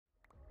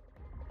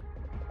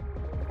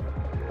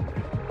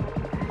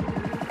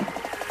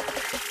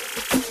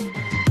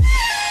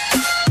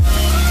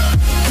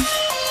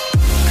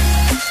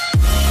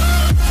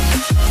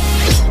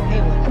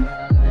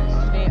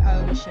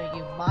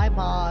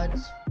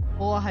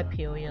for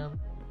Hyperium.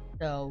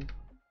 So I'm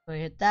gonna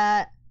hit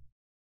that.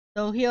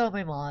 So here are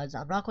my mods.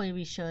 I'm not going to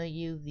be showing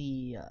you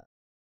the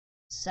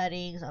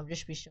settings. I'm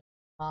just be showing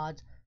you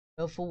mods.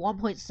 So for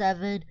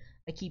 1.7,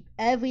 I keep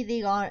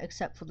everything on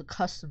except for the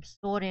custom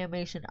sword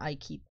animation. I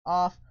keep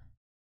off.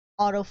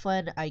 Auto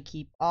fun I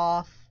keep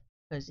off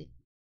because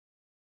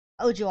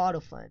auto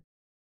fun.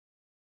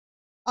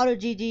 Auto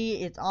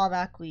GG, it's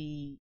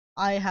automatically,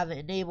 I have it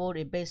enabled.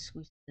 It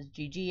basically says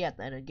GG at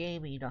the end of the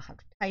game and you don't have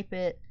to type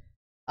it.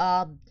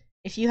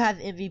 If you have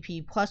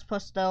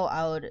MVP++ though,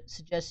 I would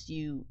suggest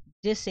you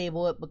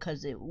disable it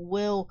because it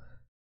will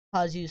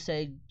cause you to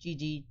say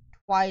GG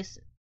twice.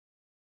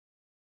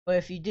 But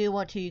if you do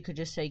want to, you could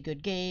just say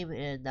good game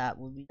and that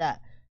will be that.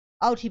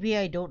 Auto TP,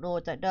 I don't know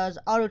what that does.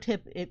 Auto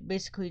tip, it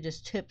basically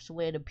just tips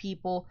random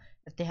people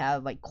if they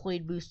have like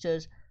coin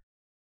boosters.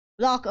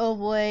 Block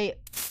overlay,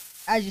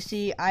 as you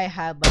see, I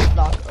have my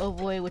block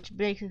overlay, which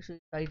basically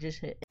I just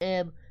hit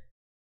M,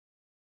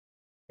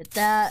 hit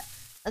that,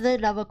 and then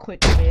another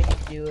quick command you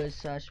can do is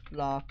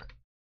 /block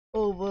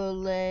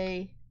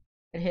overlay,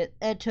 and hit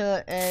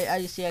enter. And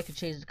as you see, I can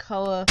change the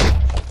color.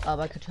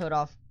 I can turn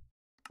off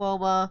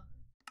chroma,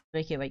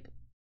 make it like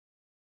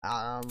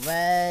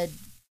red,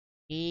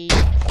 pink.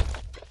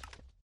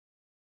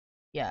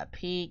 Yeah,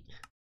 pink.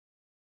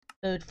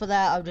 So for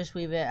that, I'll just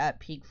leave it at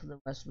pink for the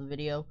rest of the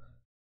video.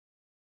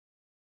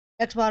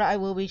 Next mod I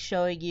will be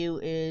showing you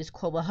is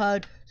Chroma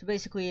HUD. So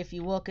basically, if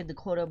you look in the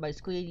corner of my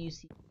screen, you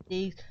see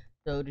things.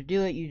 So to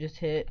do it, you just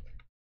hit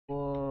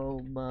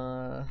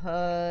Chroma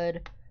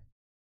HUD,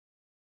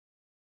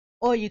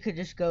 or you could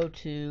just go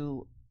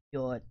to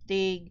your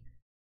thing,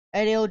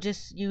 and it'll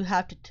just, you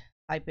have to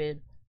type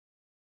in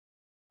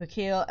click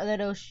here, and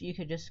then you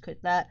can just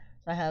click that.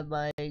 So I have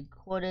my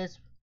coordinates.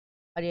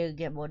 I need to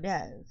get more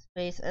net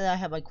space, and then I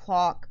have my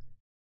clock.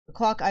 The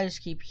clock I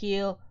just keep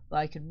here, but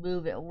I can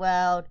move it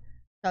around.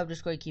 So I'm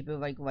just going to keep it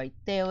like right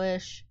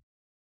there-ish.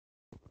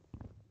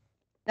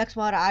 Next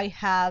mod I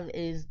have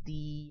is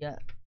the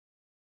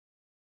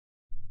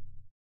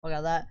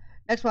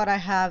Next mod I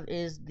have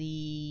is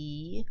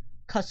the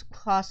custom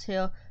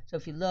crosshair. So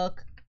if you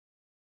look,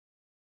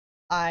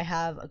 I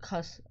have a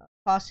custom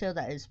crosshair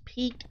that is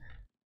pink.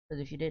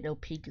 Because if you didn't know,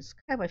 pink is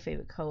kind of my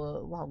favorite color,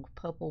 along with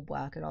purple,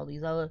 black, and all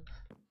these other.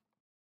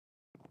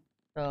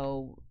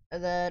 So,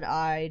 and then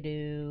I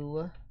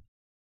do.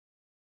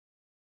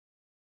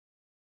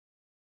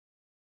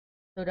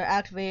 So to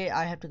activate it,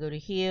 I have to go to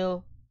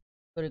here,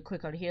 go to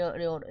click on here,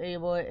 and it'll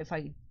enable it. If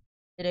I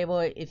enable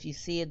it, if you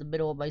see in the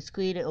middle of my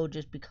screen, it'll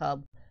just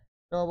become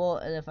normal.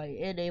 And if I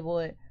enable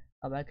it,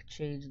 I could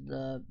change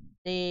the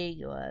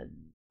thing or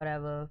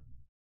whatever.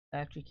 I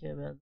actually can't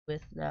remember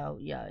with now.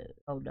 Yeah.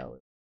 Oh no.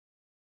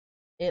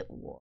 It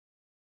was.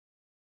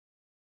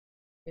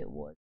 It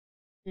was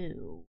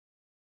 2.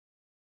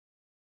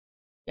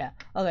 Yeah.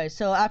 Okay.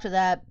 So after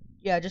that,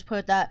 yeah, just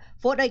put that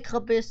Fortnite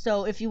compass.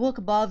 So if you look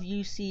above,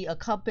 you see a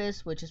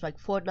compass, which is like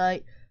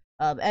Fortnite.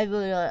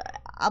 Everyone,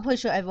 I'm pretty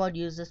sure everyone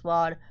uses this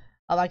mod.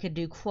 I can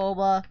do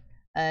chroma,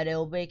 and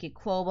it'll make it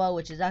chroma,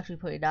 which is actually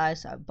pretty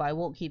nice. But I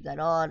won't keep that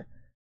on.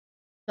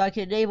 So I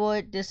can enable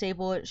it,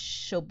 disable it,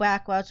 show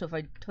background. So if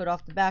I turn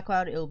off the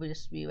background, it'll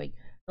just be like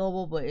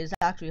normal, but it's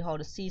actually hard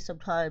to see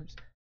sometimes.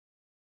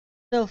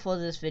 So for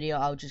this video,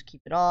 I'll just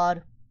keep it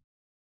on.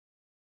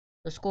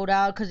 So scroll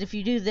down, because if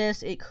you do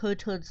this, it could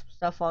turn some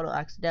stuff on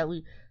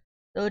accidentally.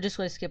 So we're just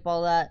going to skip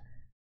all that.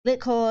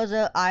 Lit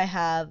cursor I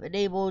have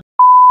enabled.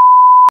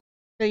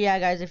 So yeah,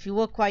 guys, if you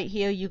look right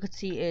here, you can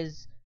see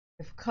is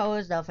different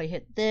colors. Now if I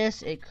hit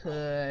this, it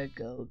could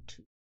go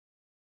to,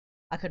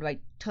 I could like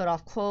turn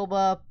off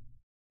chroma.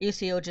 You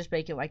see, it'll just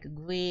make it like a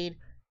green.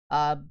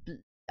 I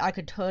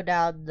could turn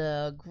down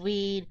the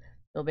green.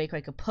 It'll make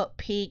like a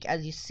pink,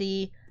 as you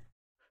see.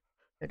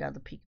 Turn down the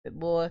pink a bit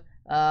more.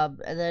 And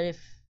then if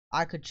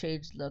I could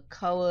change the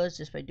colors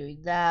just by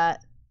doing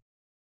that.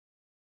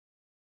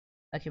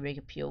 I can make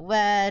it pure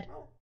red.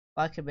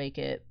 Or I can make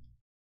it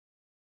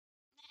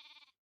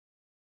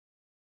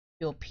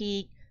pure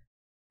pink.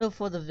 So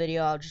for the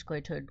video, I'm just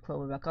going to turn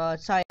chroma back on.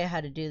 Sorry I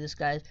had to do this,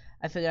 guys.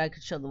 I figured I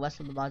could show the rest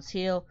of the mods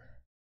here.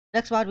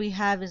 Next mod we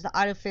have is the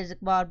item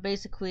physics mod.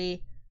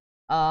 Basically,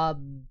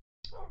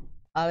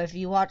 if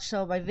you watch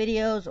some of my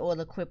videos or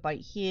the clip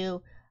right here,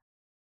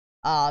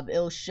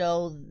 it'll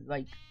show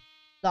like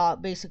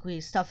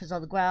basically stuff is on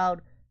the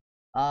ground.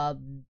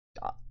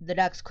 The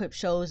next clip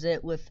shows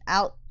it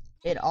without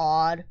it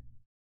on.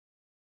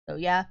 So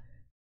yeah.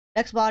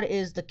 Next mod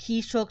is the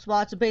keystrokes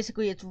mod. So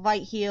basically, it's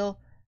right here.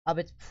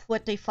 It's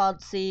pretty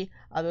fancy.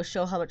 It'll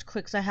show how much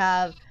clicks I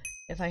have.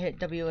 If I hit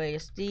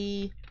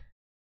WASD,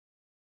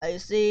 you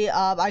see,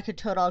 I can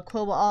turn on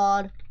chroma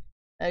on.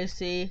 You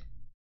see,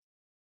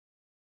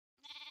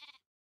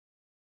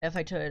 if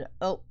I turn,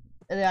 and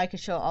then I can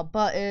show on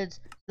buttons.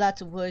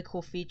 That's a really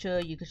cool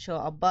feature. You can show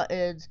on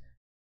buttons.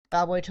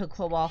 I'm going to turn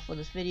chroma off for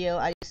this video.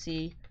 I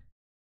see,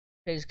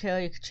 change scale.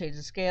 You can change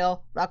the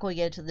scale. I'm not going to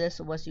get into this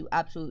unless you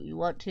absolutely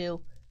want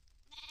to.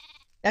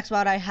 Next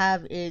mod I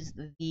have is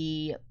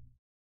the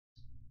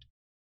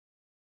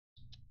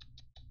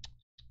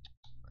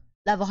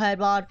level head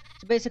mod.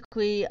 So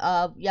basically,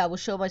 yeah, we'll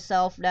show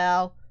myself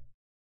now.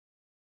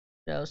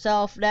 Show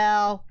self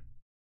now.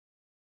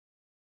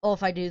 Or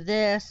if I do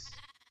this,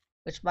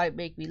 which might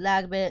make me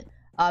lag a bit.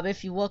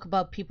 If you look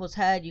above people's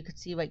head, you can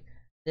see like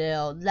their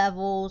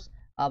levels.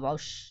 I'll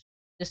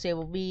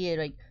disable me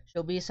and like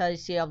show me, so you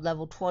see I'm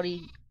level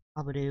 20.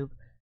 I'm a noob.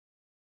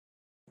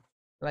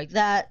 Like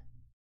that.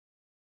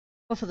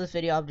 But for this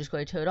video, I'm just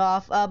going to turn it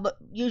off. But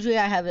usually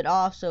I have it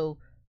off, so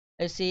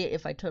I see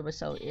if I turn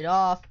myself it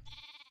off.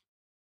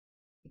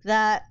 Like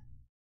that.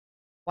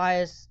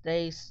 Why is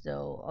they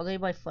still? Are they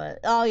my friend?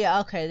 Oh yeah,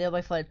 okay, they're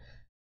my friend.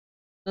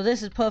 So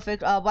this is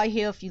perfect. Right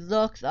here, if you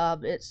look,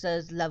 it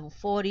says level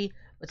 40,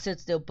 but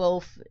since they're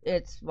both,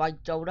 it's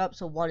like joined up.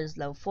 So one is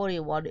level 40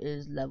 and one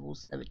is level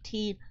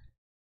 17.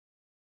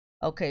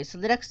 Okay, so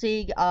the next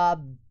thing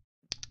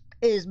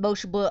is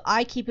motion blur.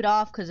 I keep it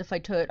off because if I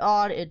turn it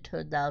on, it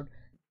turns down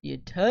the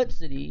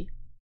intensity.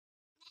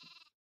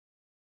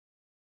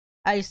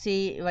 I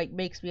see it like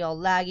makes me all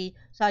laggy,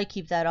 so I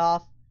keep that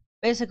off.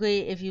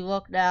 Basically, if you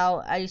look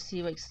now, I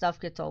see like stuff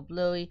gets all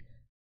blurry.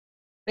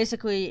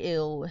 Basically,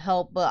 it'll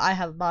help, but I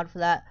have a mod for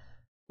that.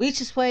 Reach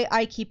display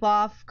I keep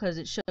off because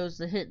it shows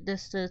the hit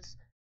distance.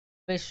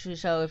 Basically,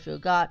 show if you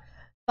got.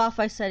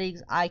 Spotify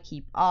settings I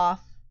keep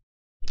off.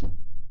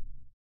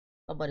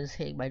 Somebody's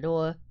hitting my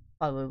door.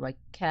 Probably my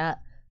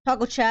cat.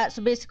 Toggle chat.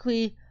 So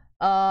basically, if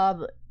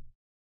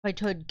I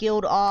turn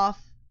guild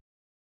off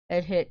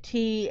and hit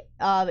T,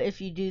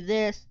 if you do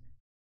this,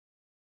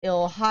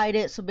 it'll hide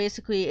it. So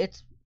basically,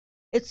 it's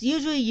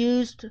usually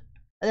used, and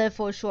then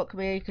for a short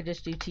command, you could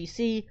just do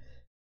TC.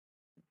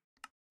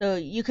 So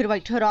you could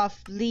like turn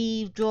off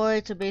leave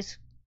join. So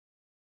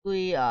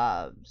basically,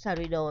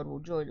 sadly no one will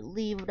join and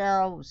leave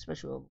now,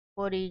 especially when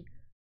recording.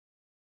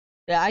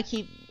 Yeah, I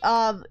keep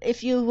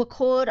if you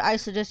record, I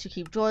suggest you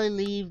keep join,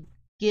 leave,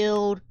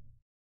 guild.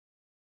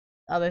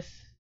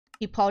 If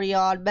keep party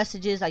on,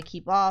 messages I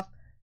keep off.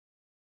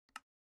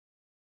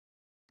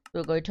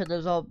 We're going to turn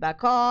those all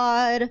back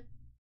on.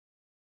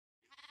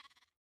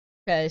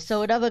 Okay,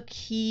 so another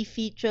key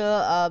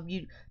feature,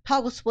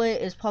 toggle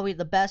split is probably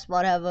the best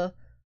mod ever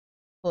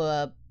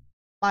for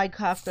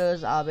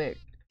Minecrafters.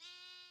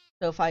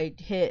 So if I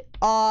hit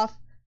off,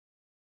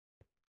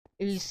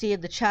 if you see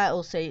in the chat,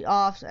 it'll say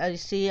off. As you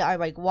see, I'm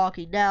like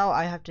walking now.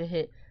 I have to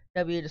hit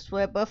W to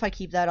split. But if I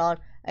keep that on,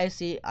 as you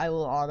see, I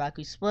will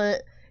automatically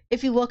split.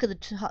 If you look at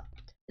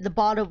the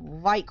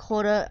bottom right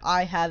corner,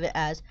 I have it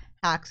as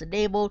hacks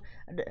enabled.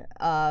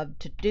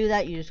 To do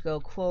that, you just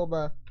go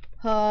Chroma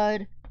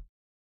HUD.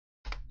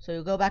 So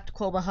you go back to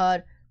Chroma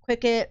HUD,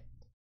 click it.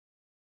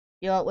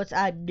 You know, let's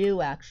add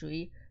new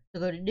actually.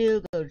 So go to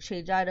new, go to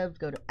change items,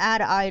 go to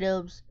add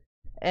items,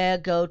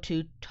 and go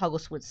to toggle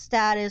split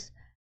status.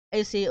 And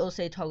you see it will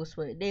say toggle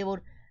split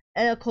enabled.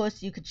 And of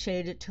course you could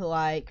change it to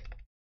like,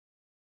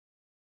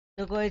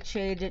 you're going to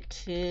change it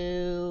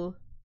to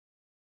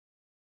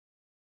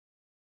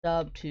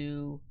sub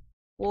to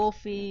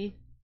Wolfie.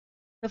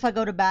 If I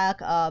go to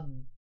back, I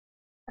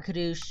could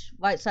do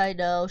right side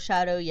no,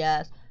 shadow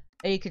yes.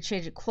 And you can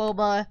change it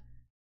chroma.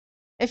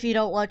 If you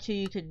don't want to,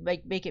 you can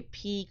make it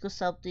peak or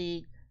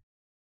something.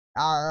 I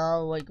don't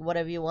know, like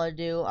whatever you want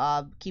to do.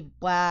 Keep it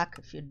black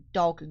if you're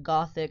dark and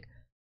gothic.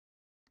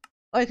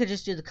 Or you could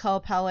just do the color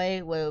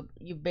palette where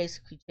you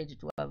basically change it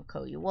to whatever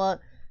color you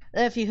want.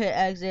 Then if you hit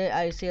exit,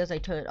 I see as I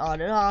turn it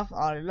on and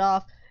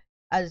off,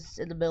 as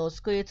in the middle of the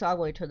screen. So I'm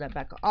going to turn that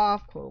back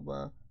off.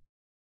 Chroma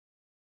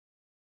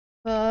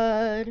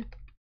HUD.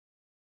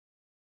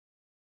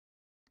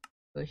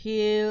 Go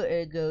here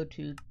and go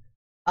to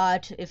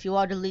if you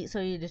want to delete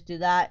something, you just do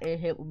that and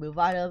hit remove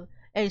item,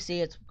 and you see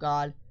it's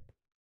gone.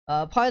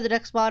 Probably the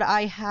next mod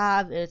I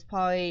have is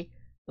probably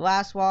the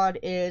last one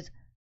is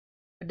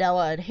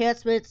vanilla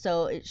enhancement.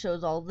 So it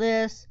shows all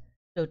this.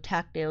 So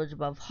attack damage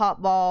above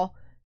hot ball.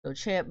 So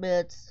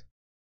enchantments.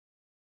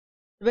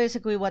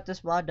 Basically, what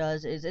this mod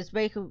does is it's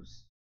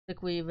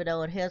basically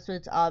vanilla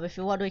enhancements. If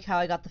you're wondering how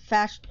I got the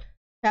fast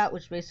chat,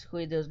 which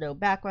basically there's no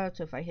background.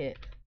 So if I hit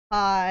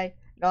hi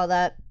and all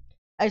that,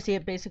 I see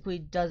it basically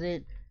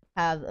doesn't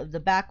have the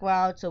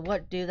background. So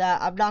what do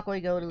that? I'm not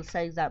going to go into the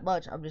settings that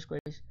much. I'm just going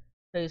to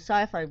show you.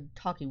 Sorry if I'm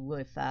talking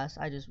really fast.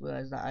 I just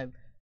realized that I'm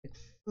like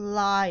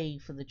flying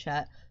for the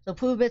chat. So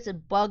improvements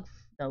and bug.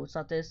 No, it's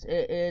not this.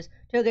 It is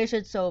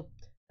interrogation. So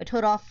I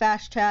turn off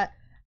fast chat.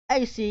 And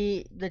you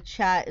see the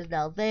chat is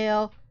now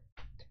there.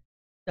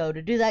 So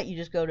to do that, you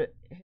just go to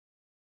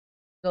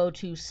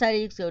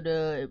settings. Go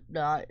to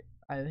no,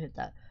 I hit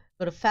that.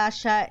 Go to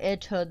fast chat and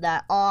turn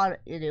that on,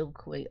 and it'll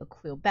create a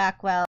clear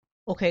background.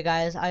 Okay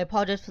guys, I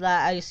apologize for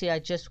that. As you see, I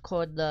just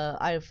recorded the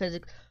item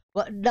physics.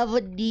 But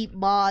another neat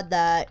mod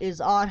that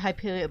is on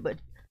Hyperium,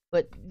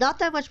 but not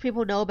that much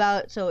people know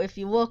about it. So if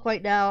you look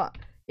right now,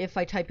 if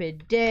I type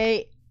in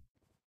day,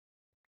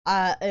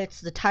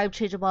 it's the time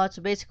changer mod.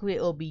 So basically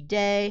it will be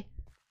day.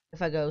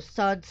 If I go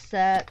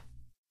sunset,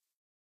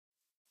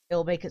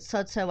 it'll make it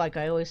sunset like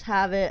I always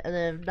have it. And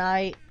then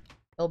night,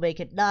 it'll make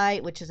it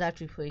night, which is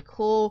actually pretty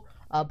cool.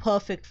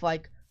 Perfect for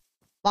like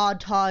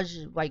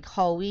montage, like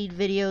Halloween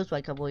videos,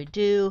 like I'm going to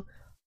do.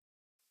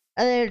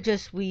 and then it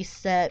just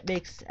reset,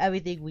 makes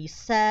everything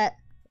reset.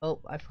 Oh,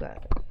 I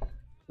forgot.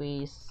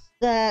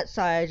 Reset.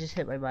 Sorry, I just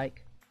hit my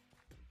mic.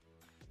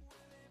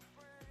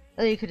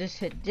 And then you can just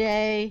hit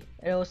day,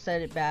 and it will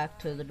set it back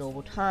to the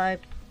normal time.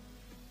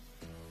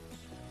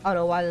 I don't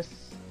know why this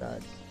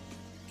does.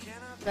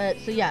 But,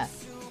 so yeah.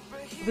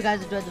 If you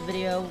guys enjoyed the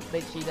video,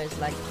 make sure you guys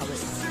like, comment,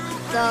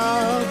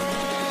 sub. And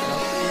I'll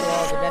see you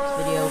all in the next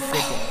video.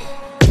 Good day.